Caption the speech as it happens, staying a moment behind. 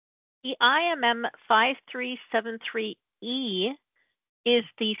The IMM 5373E is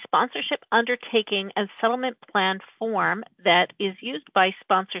the Sponsorship Undertaking and Settlement Plan form that is used by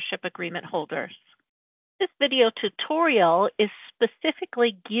sponsorship agreement holders. This video tutorial is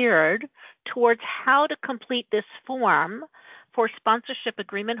specifically geared towards how to complete this form for sponsorship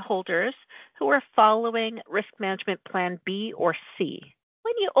agreement holders who are following Risk Management Plan B or C.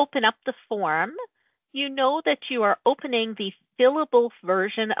 When you open up the form, you know that you are opening the fillable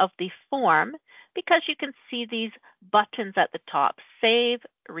version of the form because you can see these buttons at the top: Save,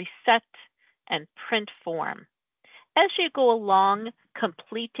 Reset, and Print Form. As you go along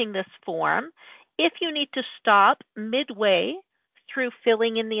completing this form, if you need to stop midway through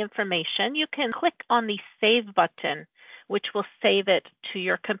filling in the information, you can click on the Save button, which will save it to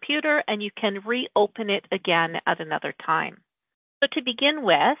your computer, and you can reopen it again at another time. So to begin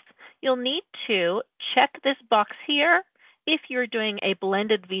with, you'll need to check this box here if you're doing a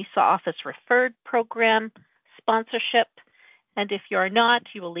blended visa office referred program sponsorship, and if you're not,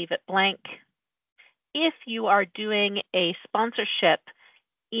 you will leave it blank. If you are doing a sponsorship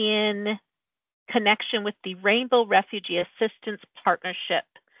in connection with the Rainbow Refugee Assistance Partnership,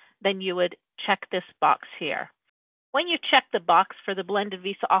 then you would check this box here. When you check the box for the blended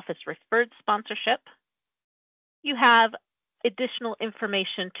visa office referred sponsorship, you have additional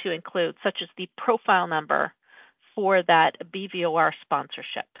information to include, such as the profile number for that BVOR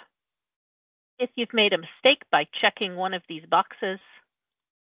sponsorship. If you've made a mistake by checking one of these boxes,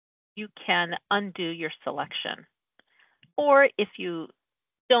 you can undo your selection. Or if you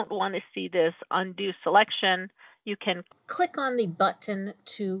don't want to see this undo selection, you can click on the button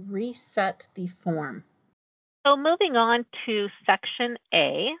to reset the form. So moving on to Section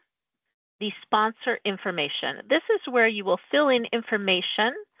A, the sponsor information. This is where you will fill in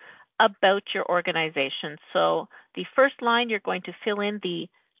information about your organization. So the first line, you're going to fill in the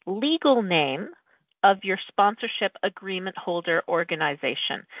legal name of your sponsorship agreement holder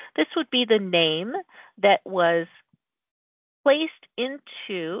organization. This would be the name that was placed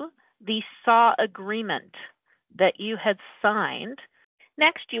into the SAW agreement that you had signed.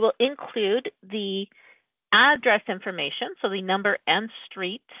 Next, you will include the address information, so the number and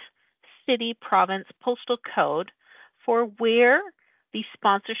street, city, province, postal code for where the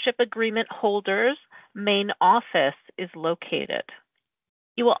sponsorship agreement holder's main office is located.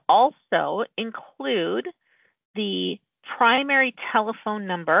 You will also include the primary telephone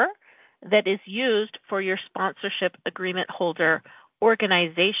number that is used for your sponsorship agreement holder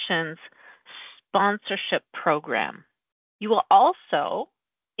organization's sponsorship program. You will also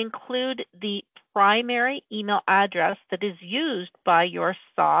include the primary email address that is used by your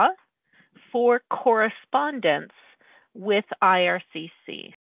SAW for correspondence with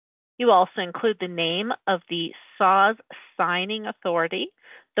IRCC. You also include the name of the SAHs signing authority,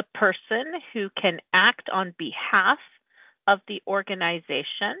 the person who can act on behalf of the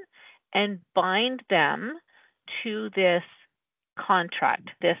organization and bind them to this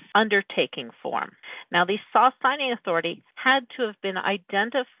contract, this undertaking form. Now, the SAW signing authority had to have been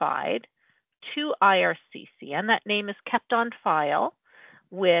identified to IRCC, and that name is kept on file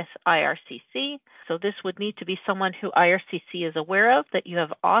with IRCC. So this would need to be someone who IRCC is aware of, that you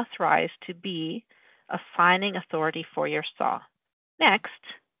have authorized to be a signing authority for your SAW. Next,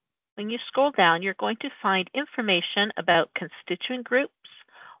 when you scroll down, you're going to find information about constituent groups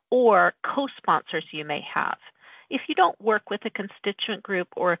or co-sponsors you may have. If you don't work with a constituent group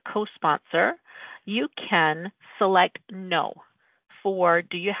or a co-sponsor, you can select no for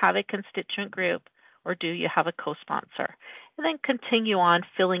do you have a constituent group or do you have a co-sponsor, and then continue on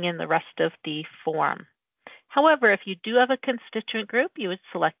filling in the rest of the form. However, if you do have a constituent group, you would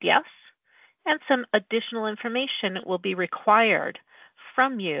select yes, and some additional information will be required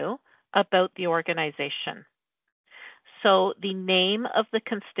from you about the organization. So the name of the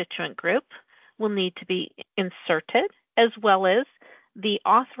constituent group will need to be inserted, as well as the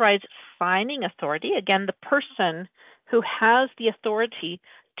authorized signing authority, again, the person who has the authority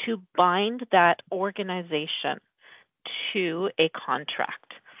to bind that organization to a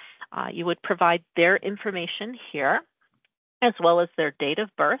contract. You would provide their information here, as well as their date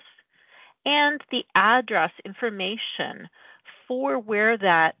of birth and the address information for where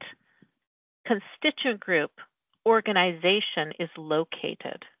that constituent group organization is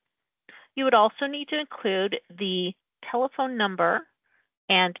located. You would also need to include the telephone number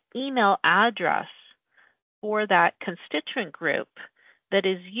and email address for that constituent group that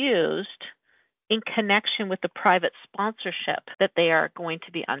is used in connection with the private sponsorship that they are going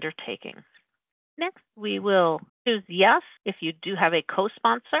to be undertaking. Next, we will choose yes if you do have a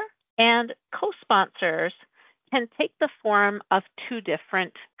co-sponsor, and co-sponsors can take the form of two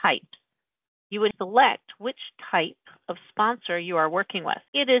different types. You would select which type of sponsor you are working with.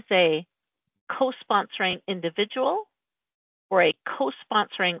 It is a co-sponsoring individual or a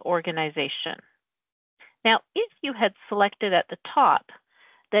co-sponsoring organization. Now, if you had selected at the top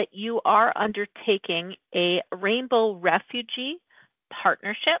that you are undertaking a Rainbow Refugee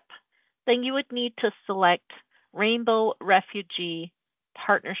partnership, then you would need to select Rainbow Refugee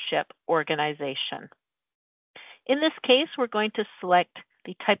Partnership Organization. In this case, we're going to select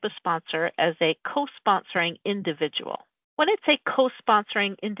the type of sponsor as a co-sponsoring individual. When it's a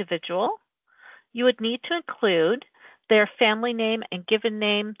co-sponsoring individual, you would need to include their family name and given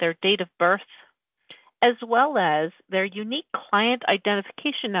name, their date of birth, as well as their unique client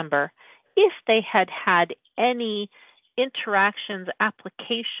identification number if they had had any interactions,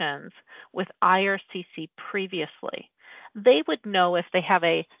 applications with IRCC previously. They would know if they have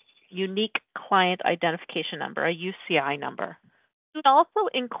a unique client identification number, a UCI number. You would also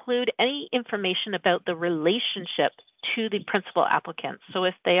include any information about the relationship to the principal applicant. So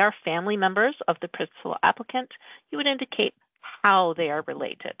if they are family members of the principal applicant, you would indicate how they are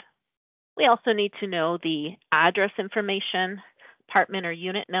related. We also need to know the address information, apartment or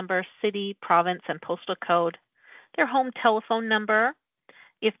unit number, city, province, and postal code, their home telephone number,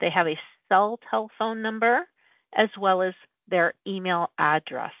 if they have a cell telephone number, as well as their email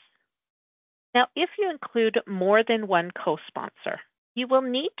address. Now, if you include more than one co-sponsor, you will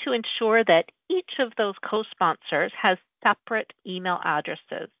need to ensure that each of those co-sponsors has separate email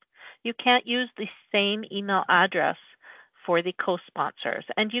addresses. You can't use the same email address for the co-sponsors,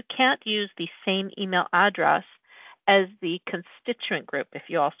 and you can't use the same email address as the constituent group if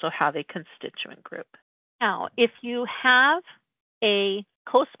you also have a constituent group. Now, if you have a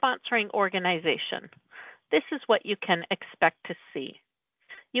co-sponsoring organization, this is what you can expect to see.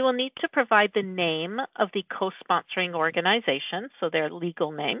 You will need to provide the name of the co-sponsoring organization, so their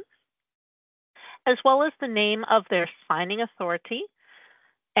legal name, as well as the name of their signing authority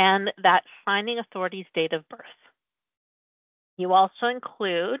and that signing authority's date of birth. You also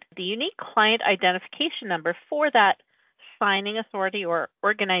include the unique client identification number for that signing authority or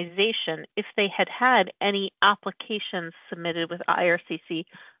organization if they had had any applications submitted with IRCC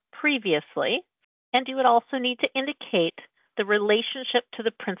previously. And you would also need to indicate the relationship to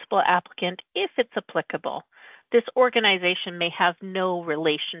the principal applicant if it's applicable. This organization may have no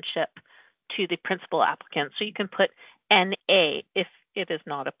relationship to the principal applicant, so you can put NA if it is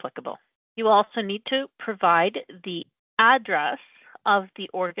not applicable. You also need to provide the address of the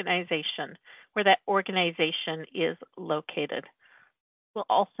organization, where that organization is located. We'll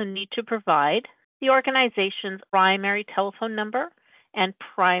also need to provide the organization's primary telephone number and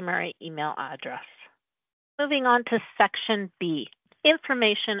primary email address. Moving on to Section B,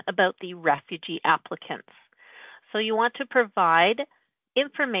 information about the refugee applicants. So you want to provide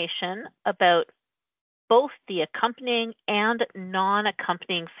information about both the accompanying and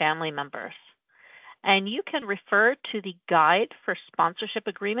non-accompanying family members. And you can refer to the Guide for Sponsorship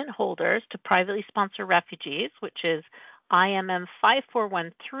Agreement Holders to Privately Sponsor Refugees, which is IMM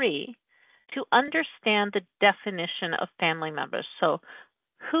 5413, to understand the definition of family members. So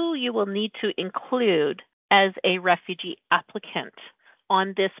who you will need to include as a refugee applicant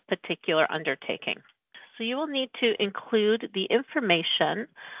on this particular undertaking. So you will need to include the information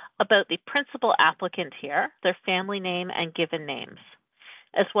about the principal applicant here, their family name and given names,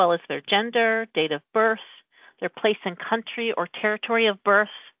 as well as their gender, date of birth, their place and country or territory of birth,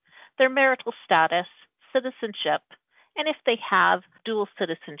 their marital status, citizenship, and if they have dual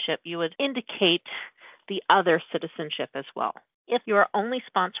citizenship, you would indicate the other citizenship as well. If you are only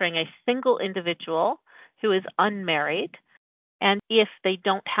sponsoring a single individual who is unmarried, and if they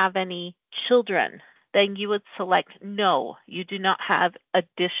don't have any children, then you would select no, you do not have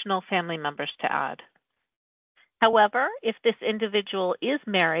additional family members to add. However, if this individual is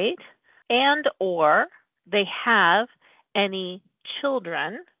married and or they have any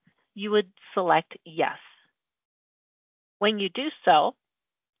children, you would select yes. When you do so,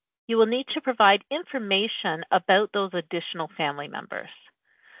 you will need to provide information about those additional family members.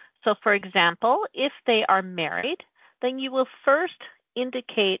 So for example, if they are married, then you will first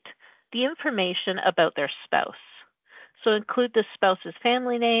indicate the information about their spouse. So include the spouse's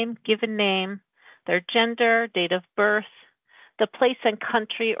family name, given name, their gender, date of birth, the place and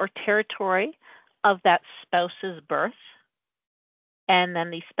country or territory of that spouse's birth, and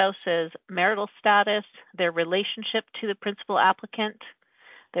then the spouse's marital status, their relationship to the principal applicant,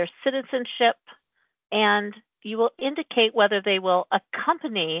 their citizenship, and you will indicate whether they will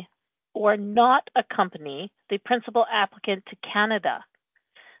accompany or not accompany the principal applicant to Canada.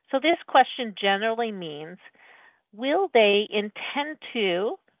 So this question generally means will they intend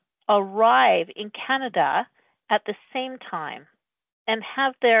to arrive in Canada at the same time and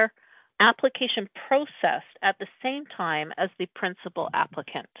have their application processed at the same time as the principal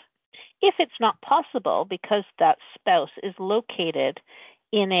applicant? If it's not possible because that spouse is located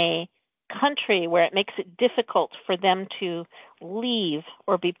in a country where it makes it difficult for them to leave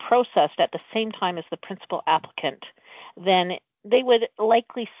or be processed at the same time as the principal applicant, then they would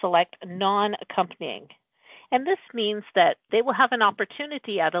likely select non-accompanying. And this means that they will have an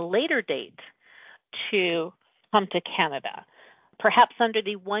opportunity at a later date to come to Canada, perhaps under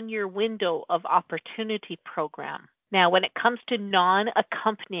the one-year window of opportunity program. Now, when it comes to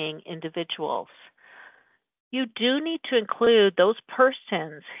non-accompanying individuals, you do need to include those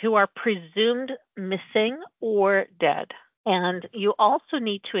persons who are presumed missing or dead. And you also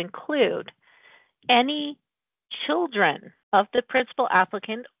need to include any children of the principal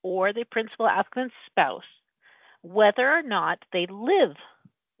applicant or the principal applicant's spouse, whether or not they live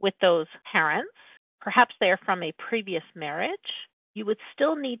with those parents. Perhaps they are from a previous marriage. You would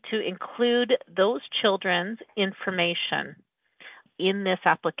still need to include those children's information in this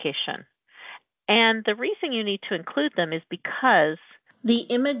application. And the reason you need to include them is because the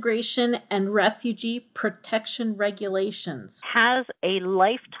Immigration and Refugee Protection Regulations has a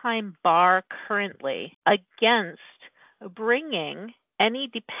lifetime bar currently against bringing any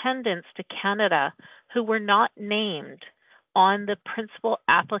dependents to Canada who were not named on the principal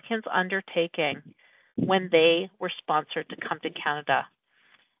applicant's undertaking when they were sponsored to come to Canada.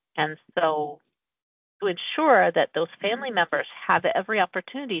 And so to ensure that those family members have every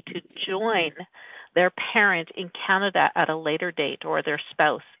opportunity to join their parent in Canada at a later date or their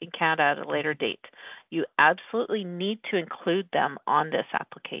spouse in Canada at a later date, you absolutely need to include them on this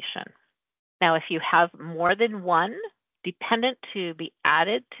application. Now, if you have more than one dependent to be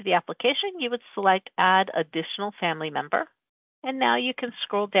added to the application, you would select Add Additional Family Member. And now you can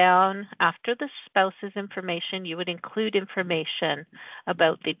scroll down. After the spouse's information, you would include information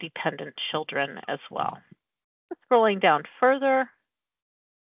about the dependent children as well. Scrolling down further,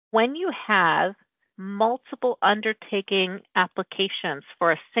 when you have multiple undertaking applications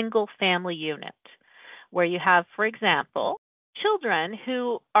for a single family unit, where you have, for example, children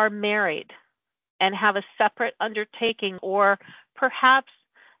who are married and have a separate undertaking, or perhaps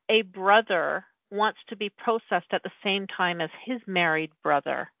a brother wants to be processed at the same time as his married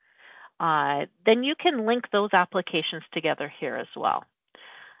brother, then you can link those applications together here as well.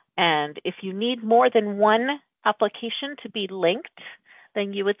 And if you need more than one application to be linked,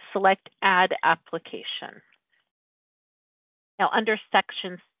 then you would select Add Application. Now, under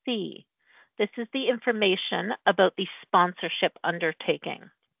Section C, this is the information about the sponsorship undertaking.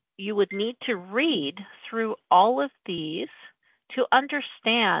 You would need to read through all of these to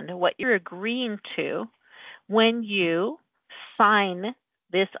understand what you're agreeing to when you sign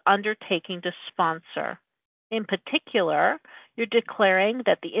this undertaking to sponsor. In particular, you're declaring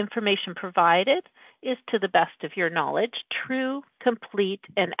that the information provided is, to the best of your knowledge, true, complete,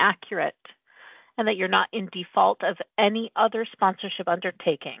 and accurate, and that you're not in default of any other sponsorship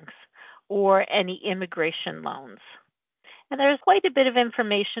undertakings or any immigration loans. And there's quite a bit of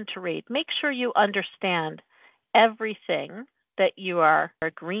information to read. Make sure you understand everything that you are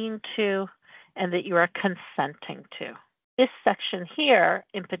agreeing to and that you are consenting to. This section here,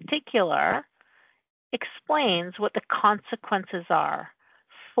 in particular, explains what the consequences are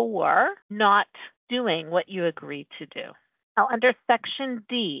for not doing what you agreed to do. Now, under Section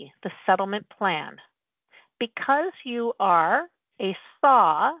D, the settlement plan, because you are a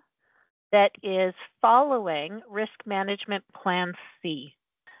SAW that is following Risk Management Plan C,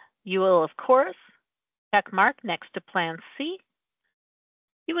 you will, of course, check mark next to Plan C.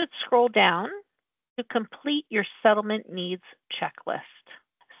 You would scroll down to complete your settlement needs checklist.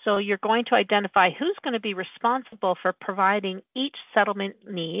 So you're going to identify who's going to be responsible for providing each settlement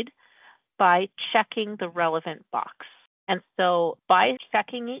need by checking the relevant box. And so by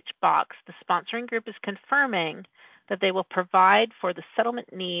checking each box, the sponsoring group is confirming that they will provide for the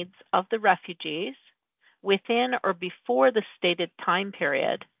settlement needs of the refugees within or before the stated time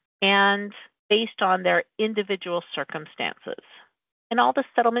period and based on their individual circumstances. And all the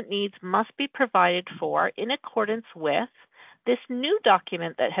settlement needs must be provided for in accordance with this new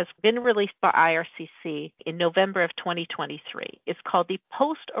document that has been released by IRCC in November of 2023. It's called the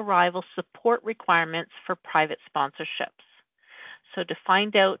Post-Arrival Support Requirements for Private Sponsorships. So to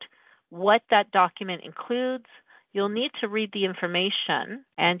find out what that document includes, you'll need to read the information,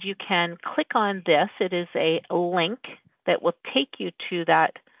 and you can click on this. It is a link that will take you to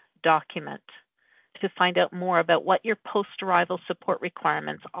that document to find out more about what your post-arrival support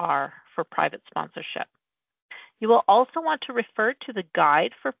requirements are for private sponsorship. You will also want to refer to the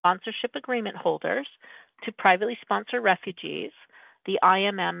Guide for Sponsorship Agreement Holders to Privately Sponsor Refugees, the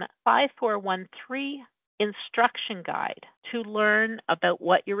IMM 5413 Instruction Guide, to learn about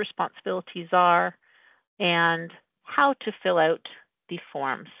what your responsibilities are and how to fill out the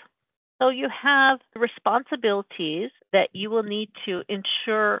forms. So you have the responsibilities that you will need to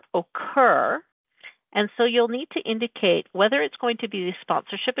ensure occur. And so you'll need to indicate whether it's going to be the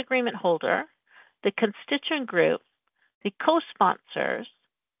sponsorship agreement holder, the constituent group, the co-sponsors,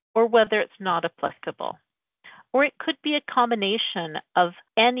 or whether it's not applicable. Or it could be a combination of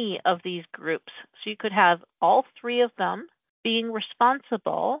any of these groups. So you could have all three of them being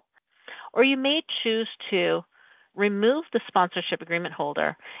responsible, or you may choose to remove the sponsorship agreement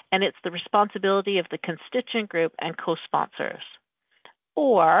holder, and it's the responsibility of the constituent group and co-sponsors.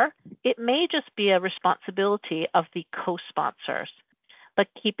 Or it may just be a responsibility of the co-sponsors. But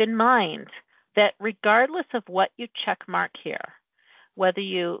keep in mind that regardless of what you check mark here, whether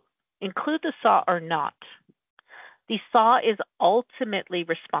you include the SAW or not, the SAW is ultimately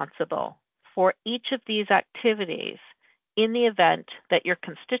responsible for each of these activities in the event that your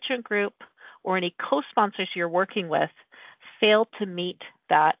constituent group or any co-sponsors you're working with fail to meet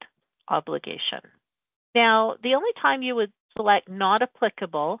that obligation. Now, the only time you would select not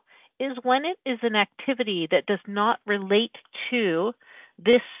applicable is when it is an activity that does not relate to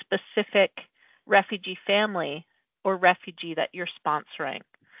this specific refugee family or refugee that you're sponsoring.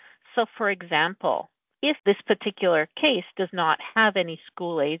 So, for example, if this particular case does not have any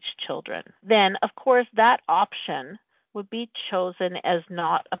school-aged children, then of course that option would be chosen as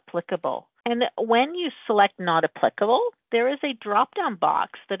not applicable. And when you select not applicable, there is a drop-down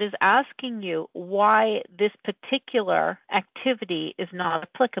box that is asking you why this particular activity is not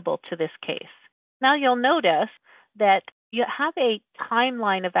applicable to this case. Now you'll notice that you have a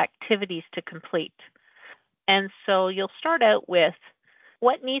timeline of activities to complete. And so you'll start out with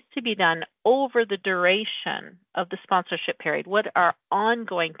what needs to be done over the duration of the sponsorship period. What are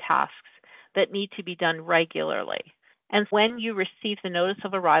ongoing tasks that need to be done regularly? And when you receive the notice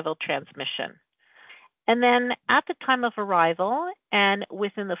of arrival transmission. And then at the time of arrival and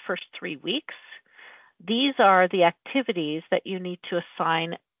within the first 3 weeks, these are the activities that you need to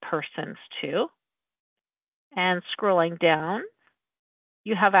assign persons to. And scrolling down,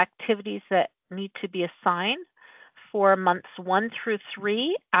 you have activities that need to be assigned for months 1 through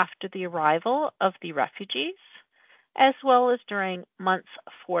 3 after the arrival of the refugees, as well as during months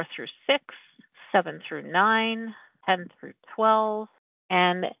 4 through 6, 7 through 9, 10 through 12.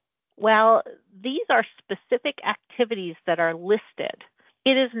 And while these are specific activities that are listed,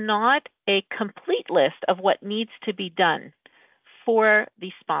 it is not a complete list of what needs to be done for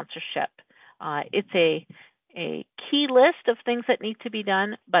the sponsorship. It's a key list of things that need to be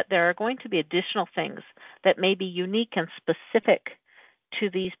done, but there are going to be additional things that may be unique and specific to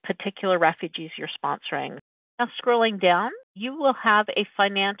these particular refugees you're sponsoring. Now, scrolling down, you will have a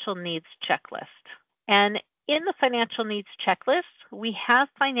financial needs checklist. And in the financial needs checklist, we have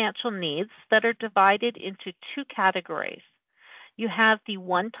financial needs that are divided into 2 categories. You have the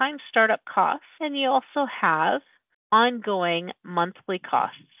one-time startup costs, and you also have ongoing monthly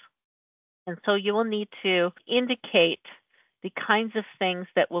costs. And so you will need to indicate the kinds of things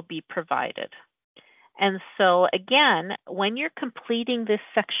that will be provided. And so again, when you're completing this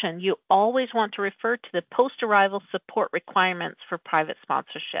section, you always want to refer to the post-arrival support requirements for private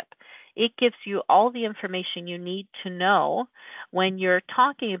sponsorship. It gives you all the information you need to know when you're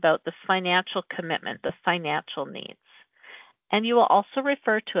talking about the financial commitment, the financial needs. And you will also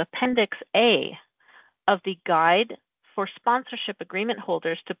refer to Appendix A of the Guide for Sponsorship Agreement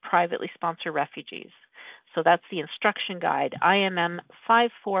Holders to Privately Sponsor Refugees. So that's the instruction guide, IMM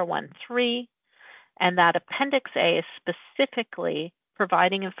 5413. And that Appendix A is specifically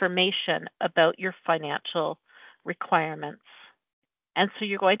providing information about your financial requirements. And so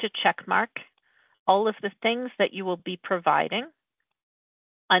you're going to check mark all of the things that you will be providing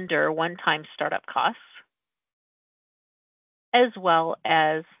under one-time startup costs, as well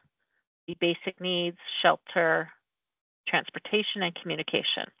as the basic needs, shelter, transportation, and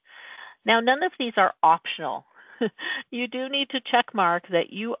communication. Now, none of these are optional. You do need to check mark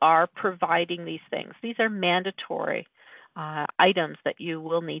that you are providing these things. These are mandatory items that you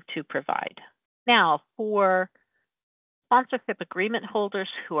will need to provide. Now, for sponsorship agreement holders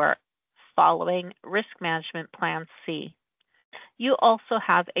who are following Risk Management Plan C, you also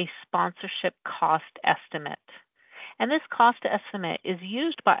have a sponsorship cost estimate. And this cost estimate is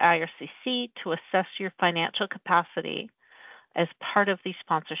used by IRCC to assess your financial capacity as part of the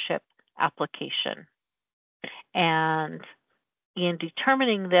sponsorship application. And in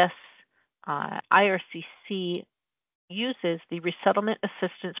determining this, IRCC uses the Resettlement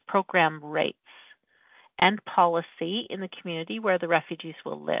Assistance Program rates and policy in the community where the refugees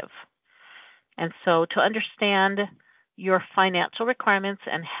will live. And so to understand your financial requirements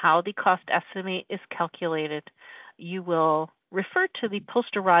and how the cost estimate is calculated, you will refer to the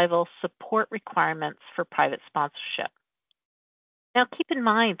post-arrival support requirements for private sponsorship. Now keep in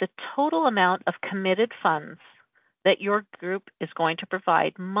mind the total amount of committed funds that your group is going to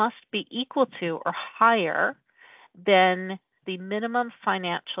provide must be equal to or higher than the minimum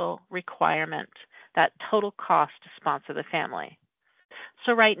financial requirement, that total cost to sponsor the family.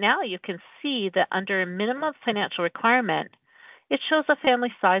 So right now you can see that under minimum financial requirement, it shows a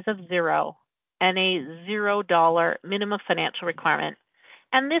family size of 0 and a $0 minimum financial requirement.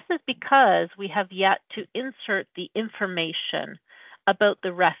 And this is because we have yet to insert the information about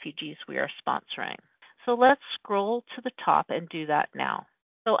the refugees we are sponsoring. So let's scroll to the top and do that now.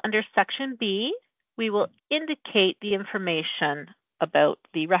 So under Section B, we will indicate the information about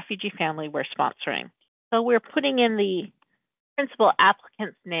the refugee family we're sponsoring. So we're putting in the principal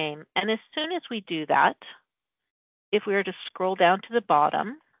applicant's name. And as soon as we do that, if we were to scroll down to the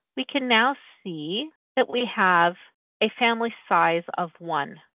bottom, we can now see that we have a family size of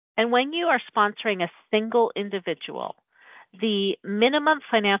 1. And when you are sponsoring a single individual, the minimum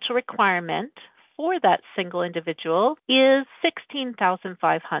financial requirement for that single individual is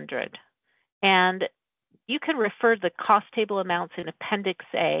 $16,500. And you can refer to the cost table amounts in Appendix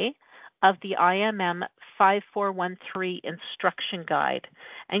A of the IMM 5413 instruction guide.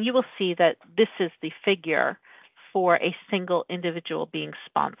 And you will see that this is the figure for a single individual being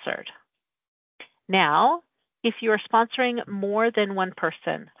sponsored. Now, if you are sponsoring more than one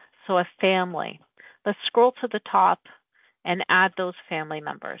person, so a family, let's scroll to the top and add those family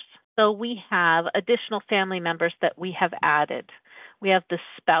members. So we have additional family members that we have added. We have the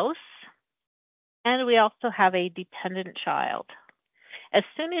spouse, and we also have a dependent child. As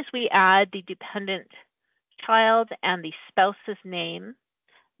soon as we add the dependent child and the spouse's name,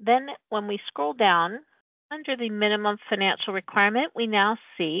 then when we scroll down under the minimum financial requirement, we now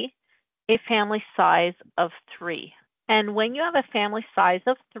see a family size of 3. And when you have a family size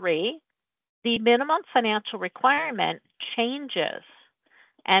of 3, the minimum financial requirement changes.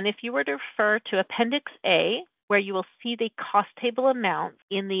 And if you were to refer to Appendix A, where you will see the cost table amounts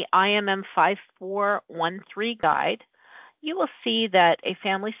in the IMM 5413 guide, you will see that a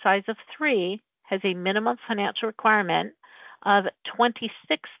family size of 3 has a minimum financial requirement of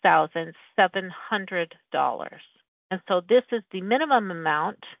 $26,700. And so this is the minimum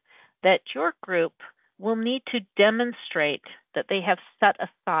amount that your group will need to demonstrate that they have set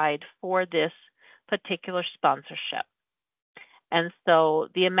aside for this particular sponsorship. And so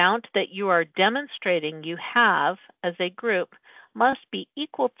the amount that you are demonstrating you have as a group must be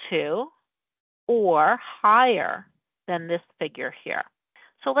equal to or higher than this figure here.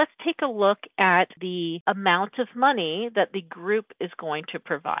 So let's take a look at the amount of money that the group is going to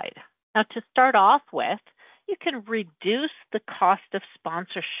provide. Now, to start off with, you can reduce the cost of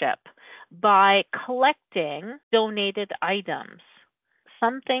sponsorship by collecting donated items.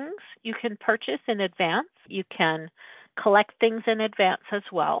 Some things you can purchase in advance. You can collect things in advance as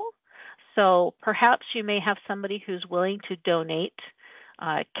well. So perhaps you may have somebody who's willing to donate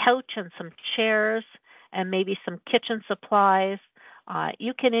a couch and some chairs and maybe some kitchen supplies.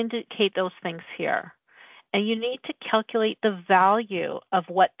 You can indicate those things here. And you need to calculate the value of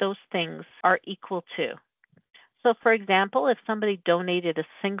what those things are equal to. So for example, if somebody donated a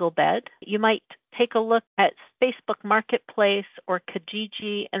single bed, you might take a look at Facebook Marketplace or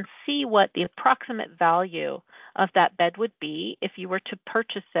Kijiji and see what the approximate value of that bed would be if you were to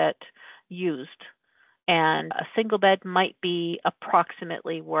purchase it used. And a single bed might be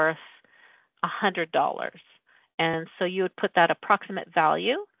approximately worth $100. And so you would put that approximate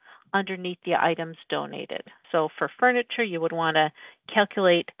value underneath the items donated. So for furniture, you would want to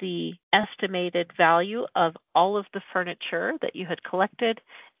calculate the estimated value of all of the furniture that you had collected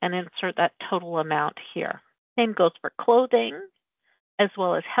and insert that total amount here. Same goes for clothing, as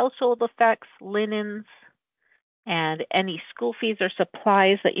well as household effects, linens, and any school fees or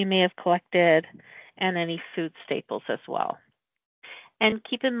supplies that you may have collected, and any food staples as well. And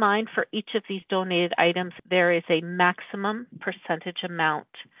keep in mind, for each of these donated items, there is a maximum percentage amount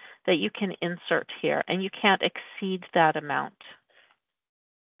that you can insert here, and you can't exceed that amount.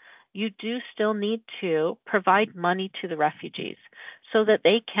 You do still need to provide money to the refugees so that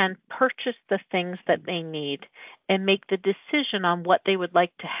they can purchase the things that they need and make the decision on what they would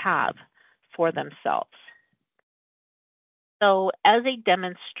like to have for themselves. So as a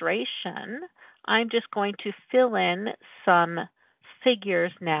demonstration, I'm just going to fill in some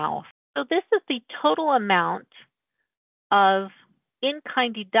figures now. So this is the total amount of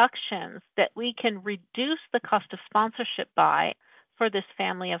in-kind deductions that we can reduce the cost of sponsorship by for this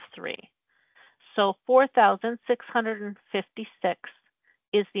family of 3. So $4,656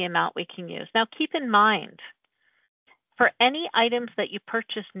 is the amount we can use. Now keep in mind, for any items that you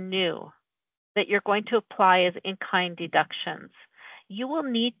purchase new that you're going to apply as in-kind deductions, you will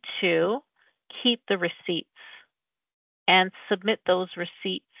need to keep the receipts and submit those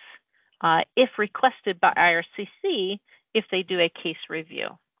receipts if requested by IRCC if they do a case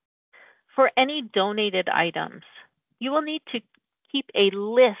review. For any donated items, you will need to keep a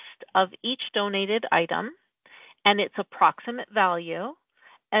list of each donated item and its approximate value,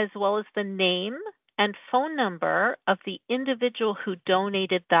 as well as the name and phone number of the individual who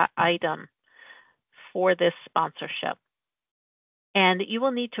donated that item for this sponsorship. And you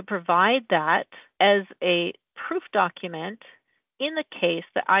will need to provide that as a proof document in the case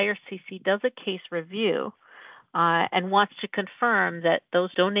that IRCC does a case review and wants to confirm that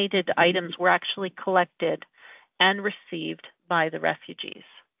those donated items were actually collected and received by the refugees.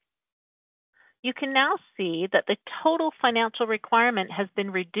 You can now see that the total financial requirement has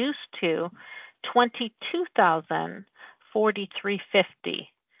been reduced to $22,043.50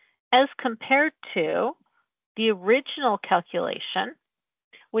 as compared to the original calculation,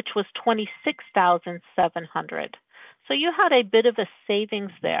 which was $26,700. So you had a bit of a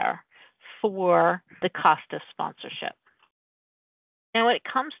savings there for the cost of sponsorship. Now, when it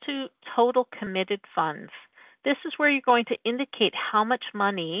comes to total committed funds, this is where you're going to indicate how much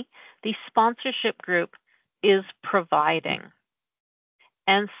money the sponsorship group is providing.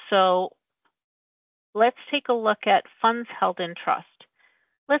 And so let's take a look at funds held in trust.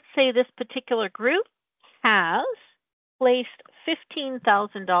 Let's say this particular group has placed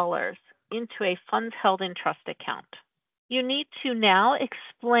 $15,000 into a funds held in trust account. You need to now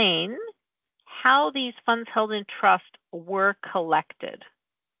explain how these funds held in trust were collected.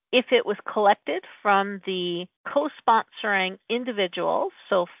 If it was collected from the co-sponsoring individuals,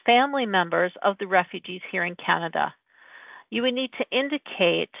 so family members of the refugees here in Canada, you would need to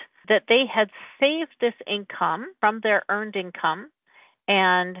indicate that they had saved this income from their earned income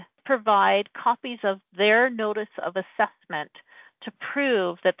and provide copies of their notice of assessment to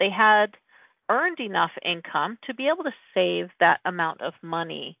prove that they had earned enough income to be able to save that amount of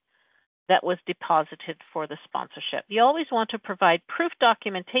money that was deposited for the sponsorship. You always want to provide proof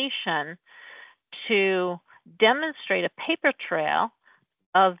documentation to demonstrate a paper trail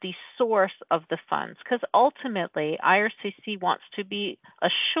of the source of the funds, because ultimately IRCC wants to be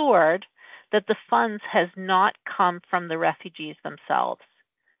assured that the funds has not come from the refugees themselves.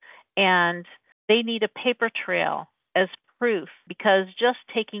 And they need a paper trail as proof, because just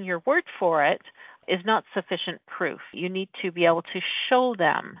taking your word for it is not sufficient proof. You need to be able to show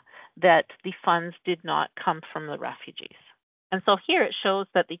them that the funds did not come from the refugees. And so here it shows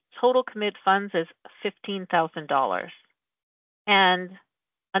that the total committed funds is $15,000. And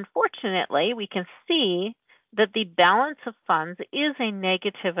unfortunately, we can see that the balance of funds is a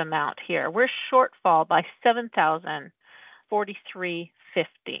negative amount here. We're shortfall by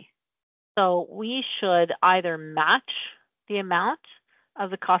 $7,043.50. So we should either match the amount of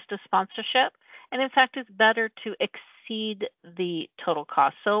the cost of sponsorship, and in fact, it's better to exceed the total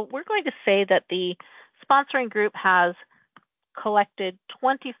cost. So we're going to say that the sponsoring group has collected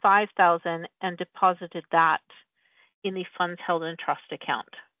 $25,000 and deposited that in the funds held in trust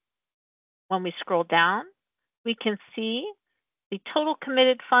account. When we scroll down, we can see the total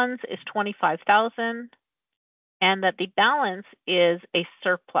committed funds is $25,000 and that the balance is a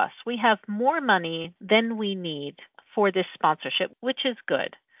surplus. We have more money than we need for this sponsorship, which is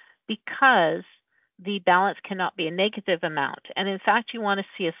good because the balance cannot be a negative amount. And in fact, you want to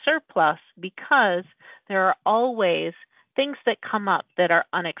see a surplus because there are always things that come up that are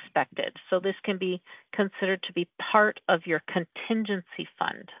unexpected. So this can be considered to be part of your contingency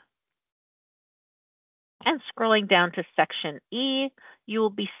fund. And scrolling down to section E, you will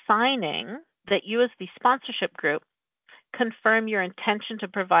be signing that you as the sponsorship group confirm your intention to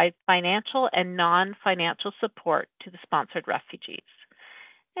provide financial and non-financial support to the sponsored refugees.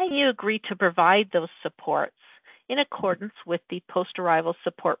 And you agree to provide those supports in accordance with the post-arrival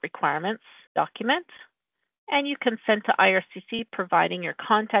support requirements document. And you consent to IRCC providing your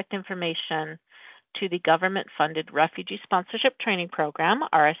contact information to the government-funded Refugee Sponsorship Training Program,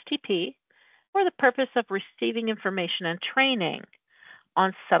 RSTP, for the purpose of receiving information and training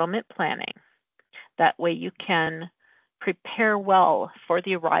on settlement planning. That way you can prepare well for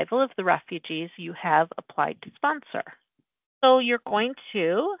the arrival of the refugees you have applied to sponsor. So you're going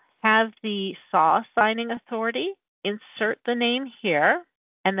to have the SAW signing authority, insert the name here,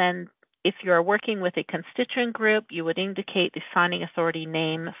 and then If you are working with a constituent group, you would indicate the signing authority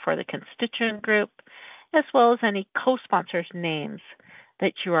name for the constituent group, as well as any co-sponsors' names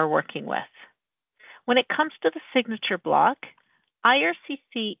that you are working with. When it comes to the signature block,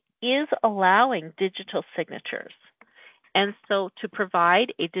 IRCC is allowing digital signatures. And so to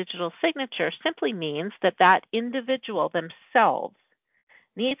provide a digital signature simply means that that individual themselves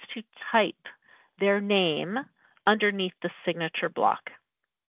needs to type their name underneath the signature block.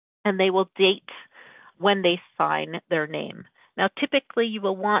 And they will date when they sign their name. Now, typically you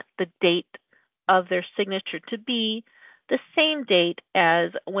will want the date of their signature to be the same date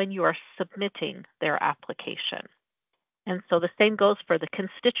as when you are submitting their application. And so the same goes for the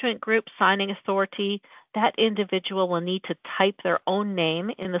constituent group signing authority. That individual will need to type their own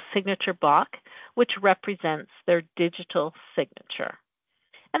name in the signature block, which represents their digital signature.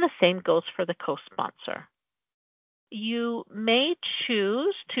 And the same goes for the co-sponsor. You may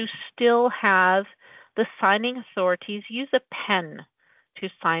choose to still have the signing authorities use a pen to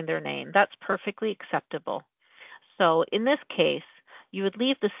sign their name. That's perfectly acceptable. So in this case, you would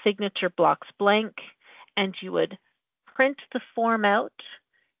leave the signature blocks blank and you would print the form out,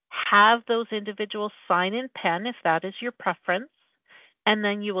 have those individuals sign in pen if that is your preference, and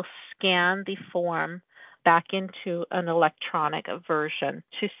then you will scan the form back into an electronic version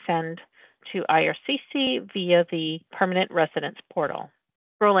to send to IRCC via the Permanent Residence Portal.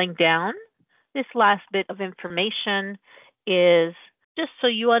 Scrolling down, this last bit of information is just so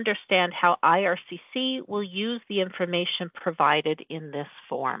you understand how IRCC will use the information provided in this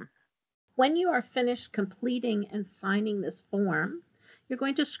form. When you are finished completing and signing this form, you're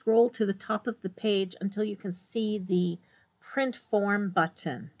going to scroll to the top of the page until you can see the Print Form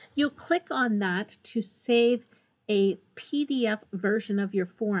button. You'll click on that to save a PDF version of your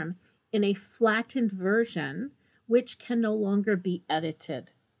form in a flattened version, which can no longer be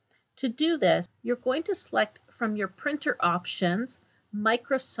edited. To do this, you're going to select from your printer options,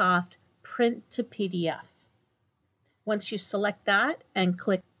 Microsoft Print to PDF. Once you select that and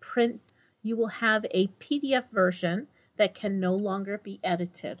click Print, you will have a PDF version that can no longer be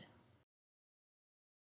edited.